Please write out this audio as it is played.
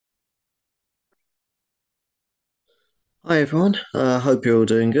Hi everyone, hope you're all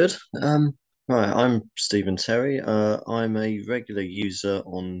doing good. Right, I'm Stephen Terry. I'm a regular user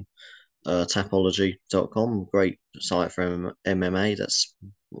on Tapology.com, great site for MMA. That's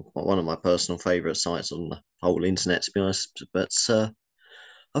one of my personal favorite sites on the whole internet, to be honest. But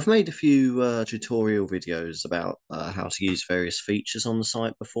I've made a few tutorial videos about how to use various features on the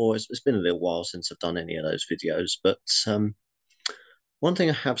site before. It's been a little while since I've done any of those videos, but one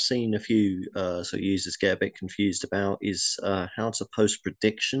thing I have seen a few sort of users get a bit confused about is how to post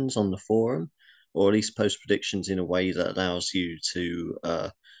predictions on the forum, or at least post predictions in a way that allows you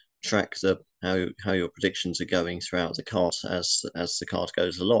to track the how your predictions are going throughout the card as the card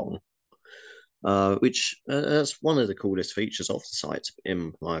goes along. Which that's one of the coolest features of the site,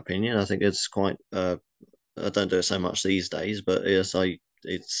 in my opinion. I think it's quite. I don't do it so much these days, but yes,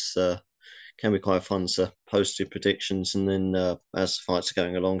 it's can be quite fun to post your predictions and then as the fights are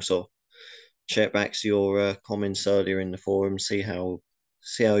going along, sort of check back to your comments earlier in the forum, see how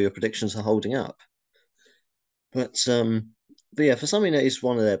your predictions are holding up. But but yeah, for something that is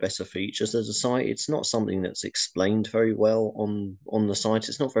one of their better features as a site, it's not something that's explained very well on the site.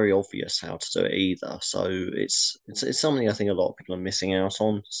 It's not very obvious how to do it either. So it's something I think a lot of people are missing out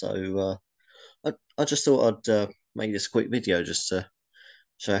on. So I just thought I'd make this quick video just to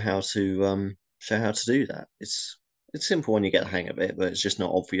show how to do that. It's simple when you get the hang of it, but it's just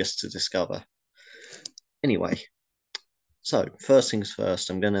not obvious to discover. Anyway, so first things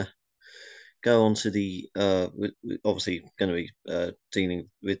first, I'm gonna go on to the obviously going to be dealing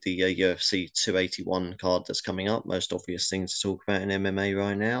with the UFC 281 card that's coming up. Most obvious thing to talk about in MMA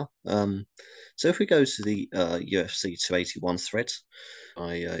right now. So if we go to the UFC 281 thread,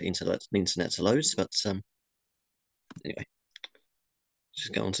 I internet to loads, but anyway,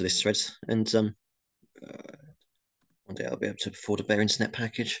 just go onto this thread and one day I'll be able to afford a better internet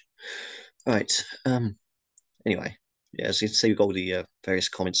package. Right. Anyway, yeah, as you can see, we've got all the various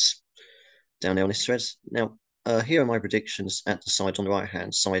comments down there on this thread. Now, here are my predictions at the side on the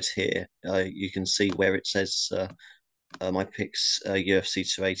right-hand side here. You can see where it says my picks UFC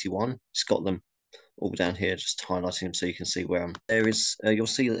 281. It's got them all down here, just highlighting them so you can see where I'm. There is, you'll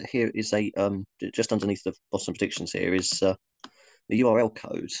see that here is a, just underneath the bottom predictions here is the URL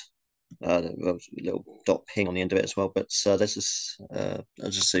code. A little dot ping on the end of it as well, but there's this. I'll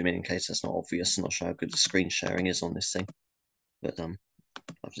just zoom in case that's not obvious. I'm not sure how good the screen sharing is on this thing, but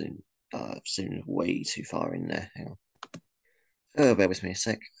I've zoomed, I've zoomed way too far in there. Hang on. Oh, bear with me a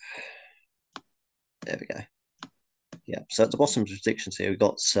sec. There we go. Yeah. So at the bottom of the predictions here, we've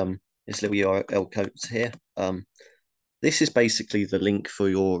got this little URL code here. This is basically the link for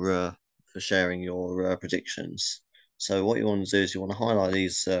your for sharing your predictions. So what you want to do is you want to highlight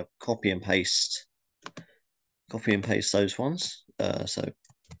these, copy and paste those ones. So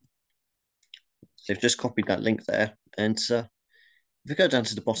they've just copied that link there, and if we go down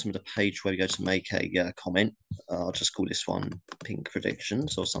to the bottom of the page where we go to make a comment, I'll just call this one pink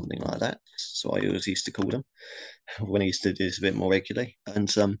predictions or something like that. So I always used to call them when I used to do this a bit more regularly.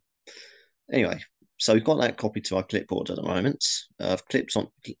 And anyway, so we've got that copied to our clipboard at the moment. I've clipped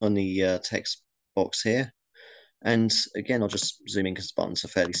on the text box here. And again, I'll just zoom in because the buttons are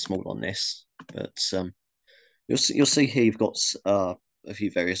fairly small on this. But you'll see here you've got a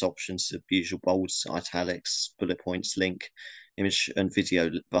few various options: the usual bolds, italics, bullet points, link, image, and video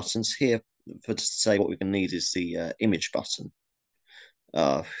buttons. Here, for to say what we're going to need is the image button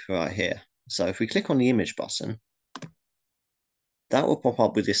right here. So if we click on the image button, that will pop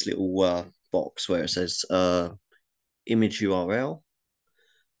up with this little box where it says image URL.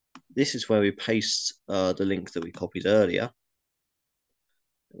 This is where we paste the link that we copied earlier.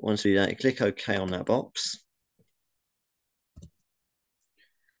 Once we do that, you click OK on that box.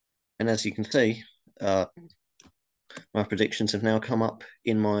 And as you can see, my predictions have now come up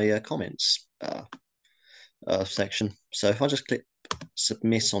in my comments section. So if I just click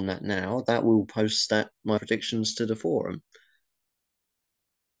submit on that now, that will post my predictions to the forum.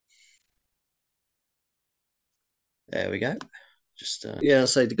 There we go. Just yeah,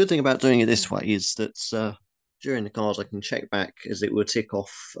 so the good thing about doing it this way is that during the cards I can check back as it would tick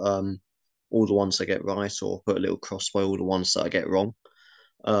off all the ones I get right or put a little cross by all the ones that I get wrong.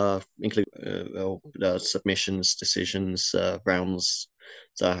 Include submissions, decisions, rounds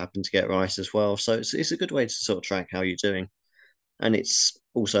that I happen to get right as well. So it's a good way to sort of track how you're doing, and it's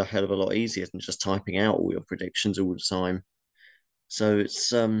also a hell of a lot easier than just typing out all your predictions all the time. So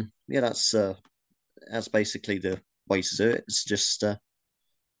it's yeah, that's basically the way to do it. It's just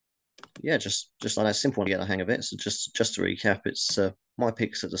yeah, just like that, simple to get the hang of it. So just to recap, it's my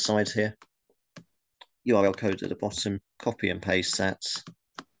picks at the side here, URL code at the bottom, copy and paste that,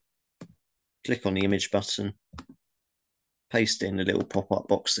 click on the image button, paste in a little pop-up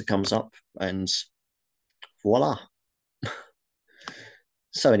box that comes up, and voila.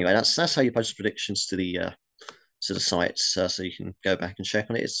 So anyway, that's how you post predictions to the sites, so you can go back and check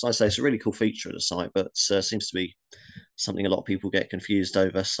on it. I say it's a really cool feature of the site, but seems to be something a lot of people get confused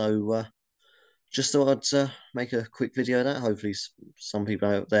over. So just thought I'd make a quick video of that. Hopefully, some people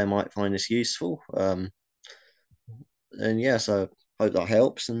out there might find this useful. And yeah, so hope that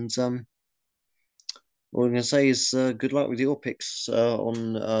helps. And all I'm going to say is good luck with your picks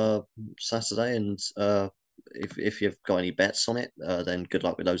on Saturday. And if you've got any bets on it, then good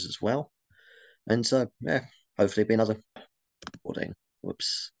luck with those as well. And yeah, hopefully, it'll be another recording.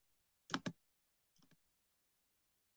 Whoops.